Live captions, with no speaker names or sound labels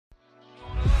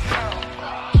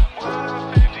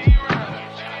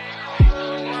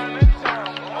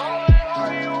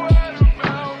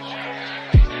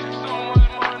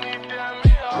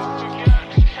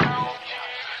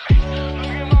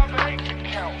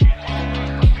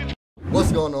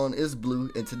What's going on? It's Blue,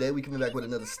 and today we coming back with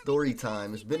another story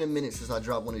time. It's been a minute since I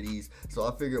dropped one of these, so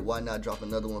I figured why not drop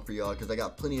another one for y'all, because I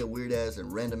got plenty of weird ass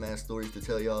and random ass stories to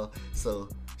tell y'all. So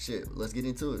shit, let's get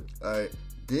into it. Alright,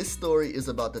 this story is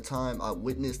about the time I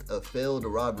witnessed a failed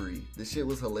robbery. This shit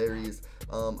was hilarious.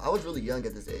 I was really young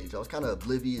at this age. I was kind of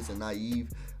oblivious and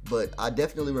naive, but I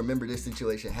definitely remember this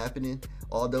situation happening,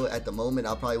 although at the moment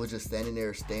I probably was just standing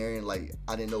there staring like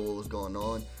I didn't know what was going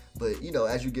on. But you know,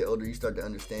 as you get older, you start to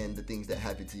understand the things that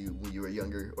happened to you when you were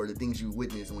younger, or the things you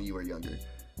witnessed when you were younger.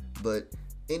 But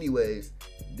anyways,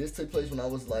 this took place when I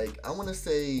was like, I want to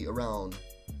say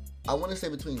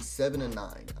between 7 and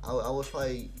 9. I was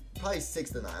probably 6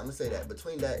 to 9. I'm gonna say that,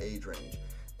 between that age range.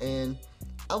 And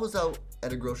I was out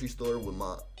at a grocery store with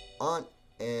my aunt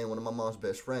and one of my mom's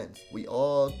best friends. We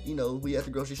all, we at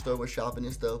the grocery store, we're shopping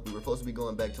and stuff. We were supposed to be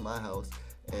going back to my house,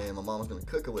 and my mom was gonna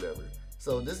cook or whatever.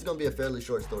 So this is gonna be a fairly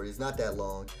short story. It's not that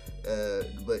long,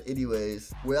 but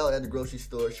anyways, we're out at the grocery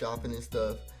store shopping and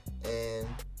stuff, and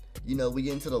we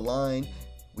get into the line.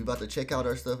 We about to check out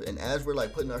our stuff, and as we're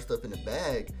like putting our stuff in the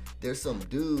bag, there's some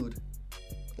dude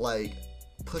like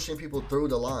pushing people through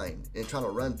the line and trying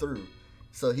to run through.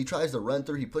 So he tries to run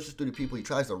through. He pushes through the people. He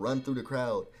tries to run through the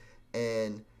crowd,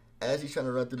 and as he's trying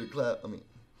to run through the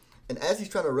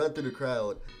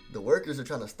crowd, the workers are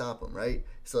trying to stop him, right?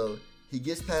 So he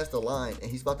gets past the line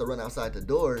and he's about to run outside the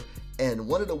door, and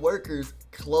one of the workers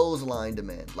clotheslined the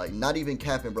man. Like, not even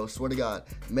capping, bro. Swear to God.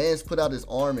 Man's put out his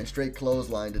arm and straight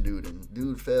clotheslined the dude, and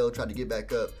dude fell, tried to get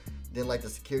back up. Then like the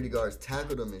security guards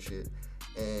tackled him and shit.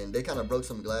 And they kind of broke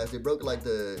some glass. They broke like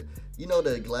the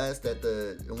glass that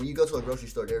when you go to a grocery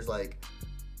store, there's like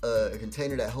a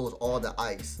container that holds all the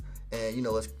ice. And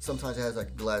sometimes it has like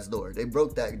a glass door. They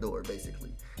broke that door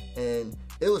basically. And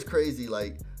it was crazy.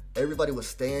 Like, everybody was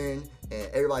staring, and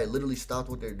everybody literally stopped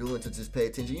what they're doing to just pay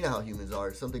attention. You know how humans are.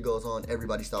 If something goes on,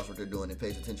 everybody stops what they're doing and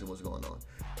pays attention to what's going on.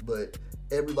 But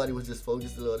everybody was just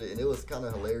focused on it, and it was kind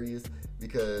of hilarious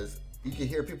because you could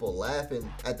hear people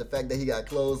laughing at the fact that he got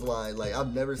clotheslined. Like,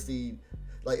 I've never seen,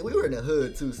 like, we were in the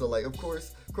hood too, so like of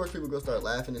course people gonna start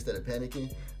laughing instead of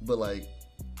panicking. But like,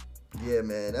 yeah,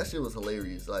 man, that shit was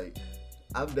hilarious. Like,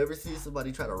 I've never seen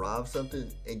somebody try to rob something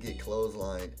and get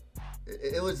clotheslined.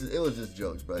 It was just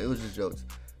jokes, bro. It was just jokes.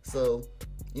 So,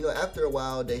 after a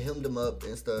while, they hemmed him up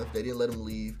and stuff. They didn't let him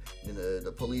leave. Then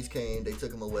the police came. They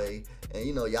took him away. And,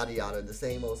 yada yada. The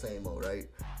same old, right?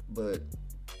 But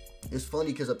it's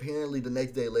funny because apparently the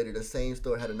next day later, the same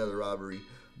store had another robbery.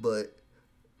 But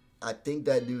I think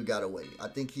that dude got away. I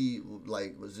think he,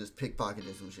 like, was just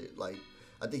pickpocketing some shit. Like,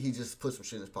 I think he just put some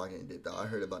shit in his pocket and dipped out. I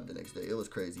heard about it the next day. It was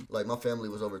crazy. Like, my family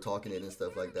was over talking it and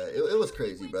stuff like that. It was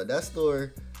crazy, bro. That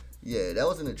store... Yeah, that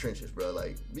was in the trenches, bro.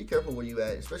 Like, be careful where you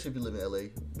at, especially if you live in LA.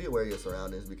 Be aware of your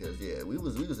surroundings, because yeah, we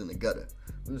was in the gutter.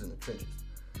 We was in the trenches.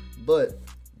 But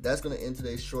that's gonna end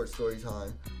today's short story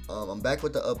time. I'm back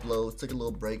with the uploads. Took a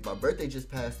little break. My birthday just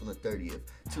passed on the 30th,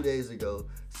 2 days ago.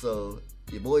 So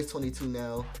your boy's 22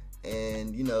 now,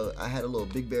 and I had a little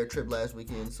Big Bear trip last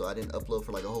weekend, so I didn't upload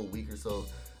for like a whole week or so.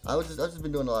 I've just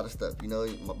been doing a lot of stuff.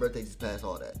 My birthday just passed,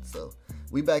 all that. So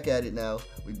we back at it now.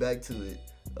 We back to it.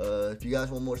 If you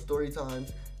guys want more story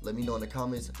times, let me know in the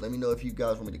comments. Let me know if you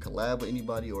guys want me to collab with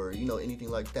anybody or anything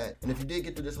like that. And if you did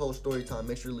get through this whole story time,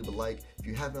 make sure to leave a like. If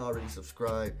you haven't already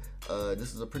subscribed,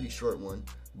 this is a pretty short one,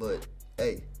 but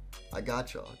hey, I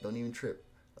got y'all. Don't even trip.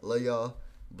 I love y'all.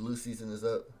 Blue season is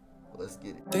up. Let's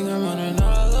get it. Think I'm running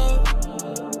out of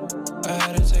love. I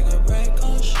had to take a break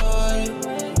on short.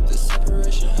 The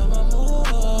separation of my mood.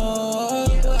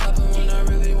 What happened when I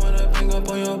really wanna bang up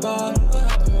on your body? What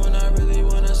happened when I really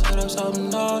wanna set up something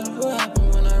naughty? What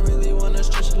happened when I really wanna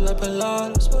stretch it up a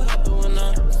lot? What happened when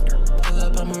I